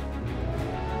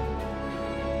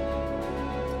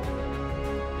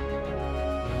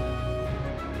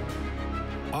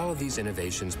 All of these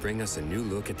innovations bring us a new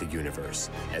look at the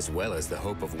universe, as well as the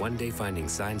hope of one day finding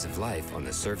signs of life on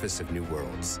the surface of new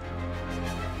worlds.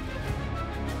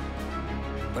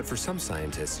 But for some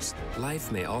scientists,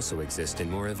 life may also exist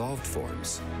in more evolved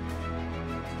forms.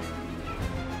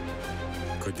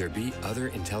 Could there be other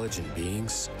intelligent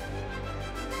beings?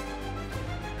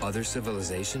 Other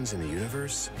civilizations in the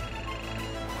universe?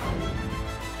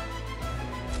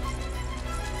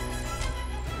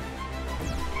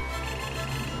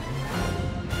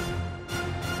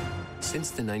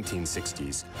 Since the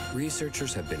 1960s,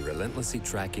 researchers have been relentlessly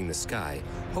tracking the sky,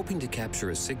 hoping to capture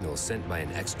a signal sent by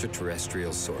an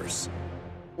extraterrestrial source.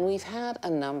 We've had a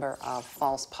number of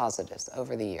false positives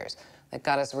over the years that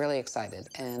got us really excited,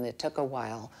 and it took a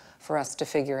while for us to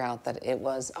figure out that it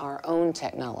was our own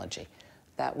technology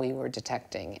that we were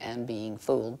detecting and being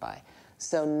fooled by.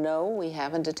 So no, we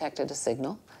haven't detected a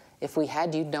signal. If we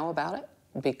had, you'd know about it,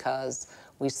 because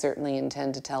we certainly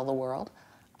intend to tell the world.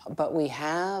 But we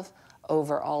have,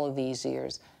 over all of these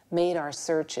years, made our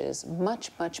searches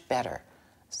much, much better.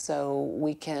 So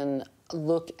we can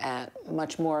look at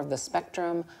much more of the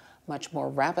spectrum, much more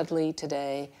rapidly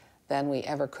today than we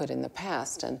ever could in the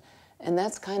past. And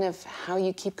that's kind of how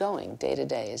you keep going day to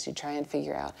day, as you try and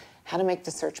figure out how to make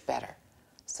the search better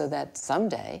so that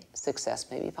someday success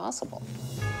may be possible.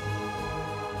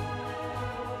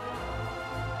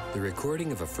 The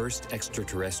recording of a first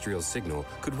extraterrestrial signal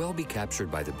could well be captured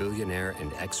by the billionaire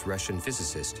and ex-Russian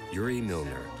physicist Yuri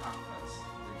Milner.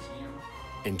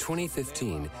 In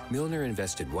 2015, Milner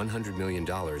invested $100 million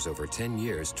over 10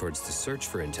 years towards the search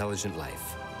for intelligent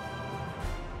life.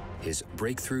 His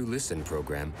Breakthrough Listen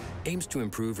program aims to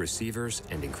improve receivers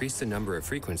and increase the number of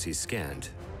frequencies scanned.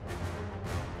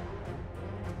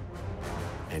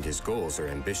 And his goals are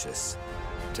ambitious: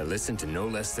 to listen to no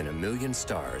less than 1 million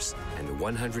stars and the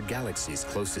 100 galaxies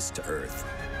closest to Earth.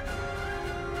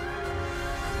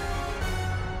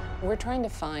 We're trying to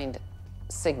find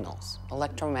signals,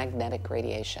 electromagnetic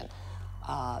radiation,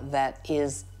 that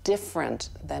is different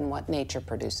than what nature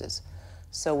produces.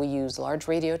 So we use large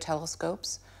radio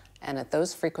telescopes, and at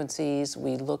those frequencies,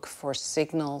 we look for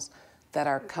signals that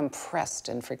are compressed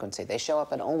in frequency. They show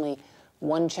up at only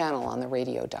one channel on the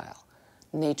radio dial.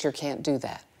 Nature can't do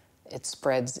that. It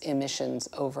spreads emissions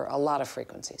over a lot of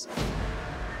frequencies.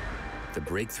 The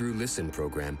Breakthrough Listen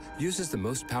program uses the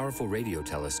most powerful radio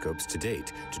telescopes to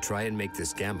date to try and make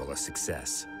this gamble a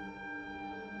success.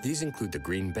 These include the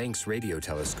Green Banks radio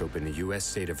telescope in the U.S.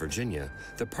 state of Virginia,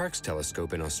 the Parkes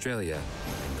telescope in Australia,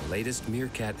 and the latest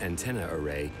Meerkat antenna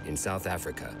array in South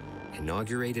Africa,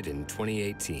 inaugurated in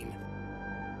 2018.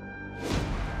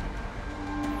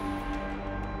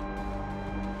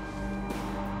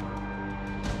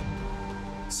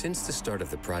 Since the start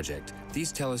of the project,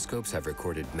 these telescopes have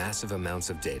recorded massive amounts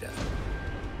of data.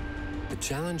 The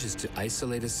challenge is to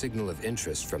isolate a signal of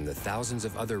interest from the thousands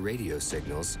of other radio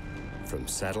signals from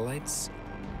satellites,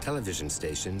 television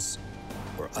stations,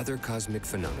 or other cosmic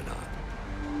phenomena.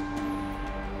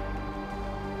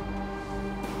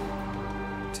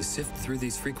 To sift through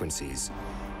these frequencies,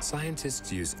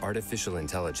 scientists use artificial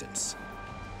intelligence,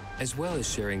 as well as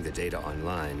sharing the data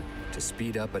online to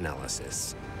speed up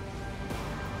analysis.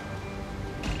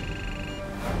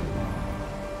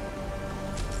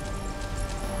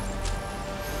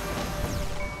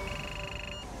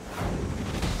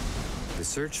 The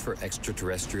search for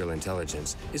extraterrestrial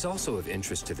intelligence is also of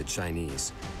interest to the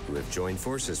Chinese, who have joined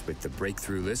forces with the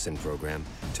Breakthrough Listen program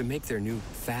to make their new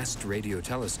fast radio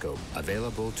telescope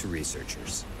available to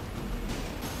researchers.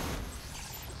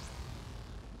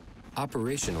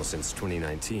 Operational since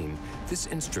 2019, this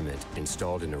instrument,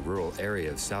 installed in a rural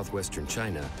area of southwestern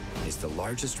China, is the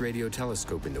largest radio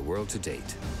telescope in the world to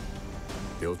date.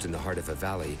 Built in the heart of a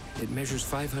valley, it measures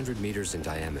 500 meters in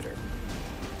diameter.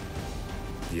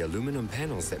 The aluminum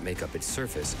panels that make up its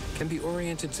surface can be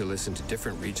oriented to listen to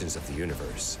different regions of the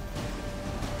universe.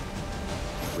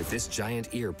 With this giant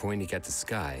ear pointing at the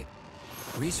sky,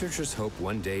 researchers hope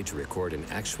one day to record an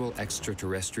actual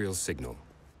extraterrestrial signal.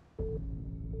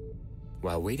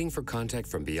 While waiting for contact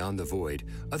from beyond the void,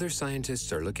 other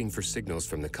scientists are looking for signals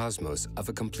from the cosmos of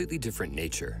a completely different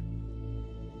nature.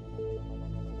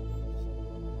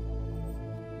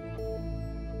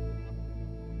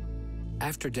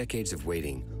 After decades of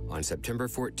waiting, on September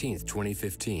 14,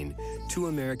 2015, two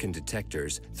American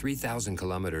detectors, 3,000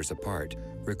 kilometers apart,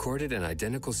 recorded an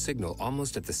identical signal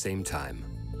almost at the same time.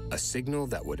 A signal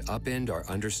that would upend our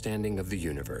understanding of the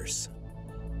universe.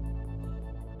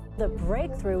 The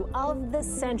breakthrough of the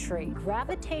century.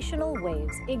 Gravitational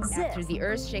waves exist. After the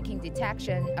Earth-shaking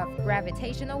detection of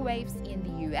gravitational waves in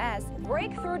the U.S.,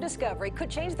 breakthrough discovery could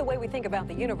change the way we think about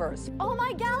the universe. Oh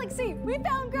my galaxy! We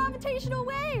found gravitational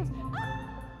waves!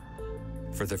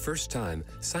 For the first time,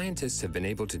 scientists have been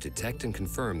able to detect and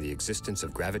confirm the existence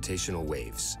of gravitational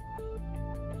waves.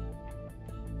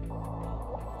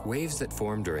 Waves that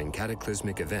form during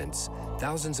cataclysmic events,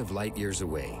 thousands of light years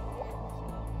away.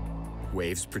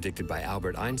 Waves predicted by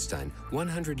Albert Einstein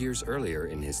 100 years earlier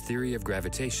in his theory of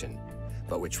gravitation,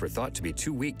 but which were thought to be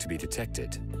too weak to be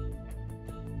detected.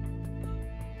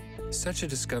 Such a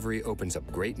discovery opens up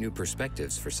great new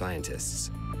perspectives for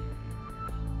scientists.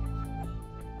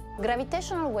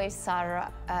 Gravitational waves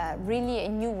are really a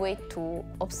new way to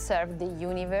observe the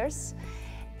universe.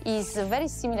 It's very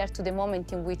similar to the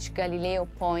moment in which Galileo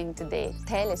pointed the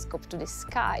telescope to the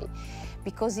sky,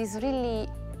 because it's really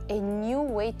a new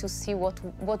way to see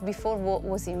what before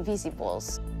was invisible.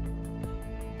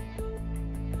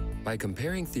 By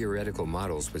comparing theoretical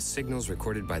models with signals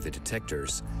recorded by the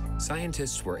detectors,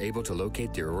 scientists were able to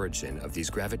locate the origin of these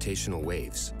gravitational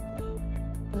waves.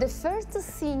 The first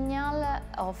signal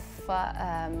of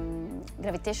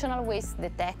gravitational waves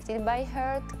detected by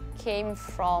Earth came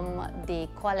from the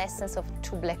coalescence of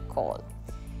two black holes.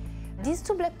 These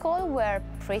two black holes were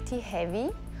pretty heavy,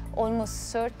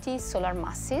 almost 30 solar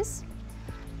masses,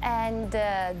 and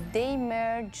they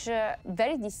emerge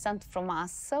very distant from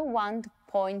us,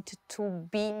 1.2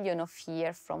 billion of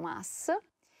years from us.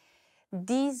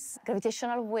 These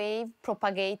gravitational waves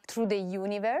propagate through the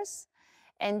universe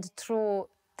and through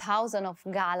thousands of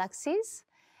galaxies,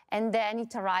 and then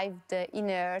it arrived in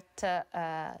Earth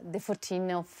the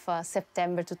 14th of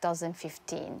September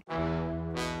 2015.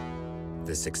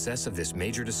 The success of this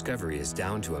major discovery is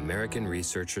down to American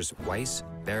researchers Weiss,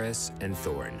 Barris, and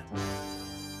Thorne.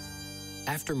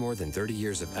 After more than 30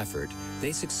 years of effort,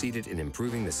 they succeeded in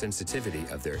improving the sensitivity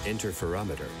of their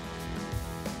interferometer.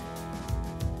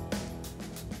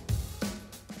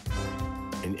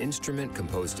 An instrument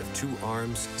composed of two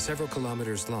arms, several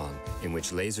kilometers long, in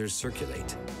which lasers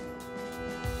circulate.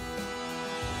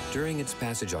 During its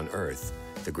passage on Earth,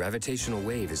 the gravitational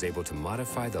wave is able to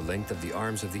modify the length of the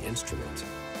arms of the instrument.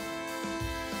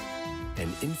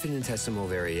 An infinitesimal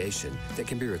variation that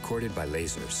can be recorded by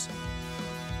lasers.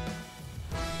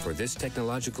 For this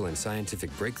technological and scientific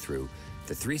breakthrough,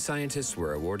 the three scientists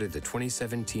were awarded the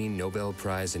 2017 Nobel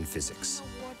Prize in Physics.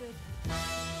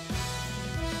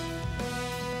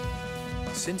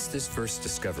 Since this first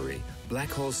discovery,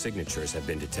 black hole signatures have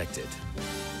been detected.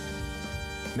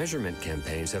 Measurement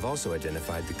campaigns have also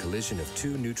identified the collision of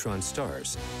two neutron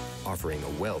stars, offering a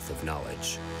wealth of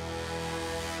knowledge.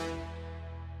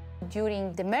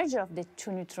 During the merger of the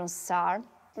two neutron stars,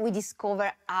 we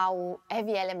discover how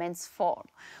heavy elements form.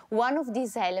 One of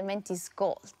these elements is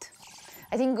gold.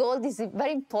 I think gold is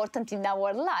very important in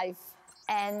our life,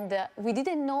 and we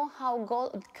didn't know how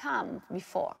gold came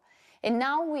before. And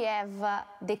now we have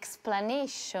the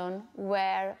explanation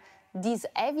where these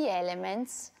heavy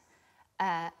elements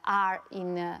are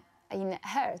in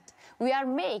Earth. We are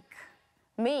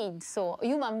made, so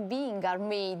human beings are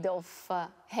made of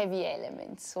heavy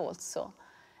elements also.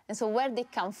 And so where they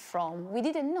come from, we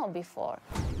didn't know before.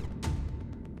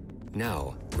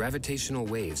 Now, gravitational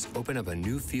waves open up a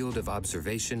new field of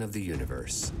observation of the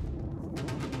universe.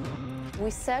 We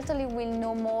certainly will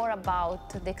know more about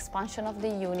the expansion of the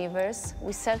universe.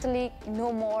 We certainly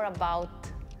know more about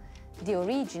the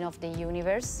origin of the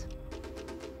universe.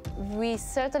 We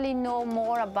certainly know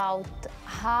more about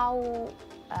how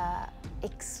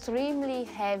extremely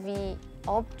heavy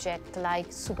objects like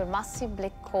supermassive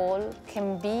black hole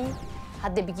can be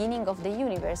at the beginning of the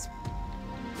universe.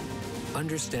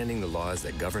 Understanding the laws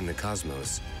that govern the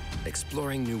cosmos,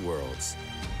 exploring new worlds,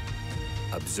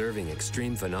 observing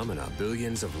extreme phenomena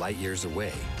billions of light years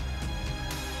away.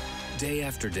 Day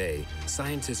after day,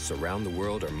 scientists around the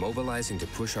world are mobilizing to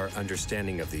push our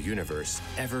understanding of the universe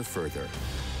ever further.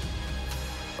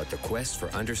 But the quest for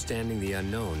understanding the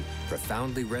unknown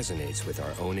profoundly resonates with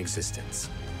our own existence.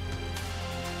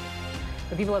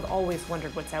 The people have always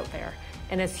wondered what's out there.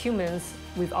 And as humans,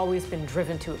 we've always been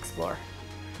driven to explore.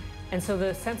 And so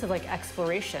the sense of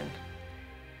exploration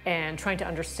and trying to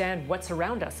understand what's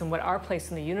around us and what our place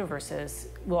in the universe is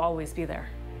will always be there.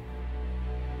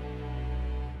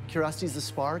 Curiosity is the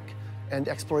spark, and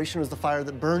exploration is the fire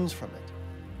that burns from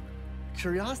it.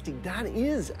 Curiosity, that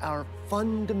is our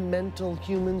fundamental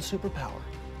human superpower.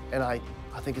 And I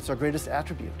think it's our greatest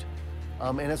attribute.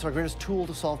 And it's our greatest tool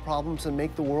to solve problems and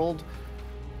make the world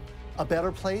a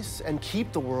better place and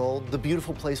keep the world the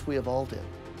beautiful place we evolved in.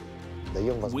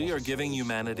 We are giving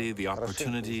humanity the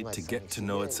opportunity to get to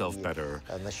know itself better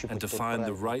and to find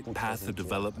the right path of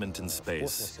development in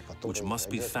space, which must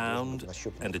be found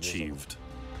and achieved.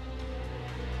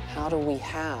 How do we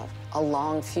have a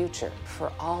long future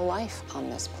for all life on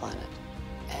this planet?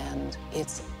 And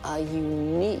it's a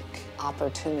unique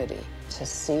opportunity to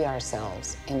see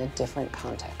ourselves in a different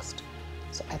context.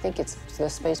 So I think the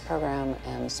space program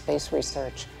and space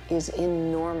research is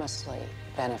enormously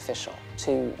beneficial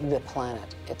to the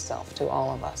planet itself, to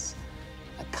all of us.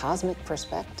 A cosmic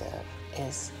perspective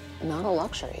is not a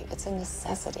luxury, it's a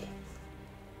necessity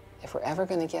if we're ever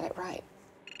going to get it right.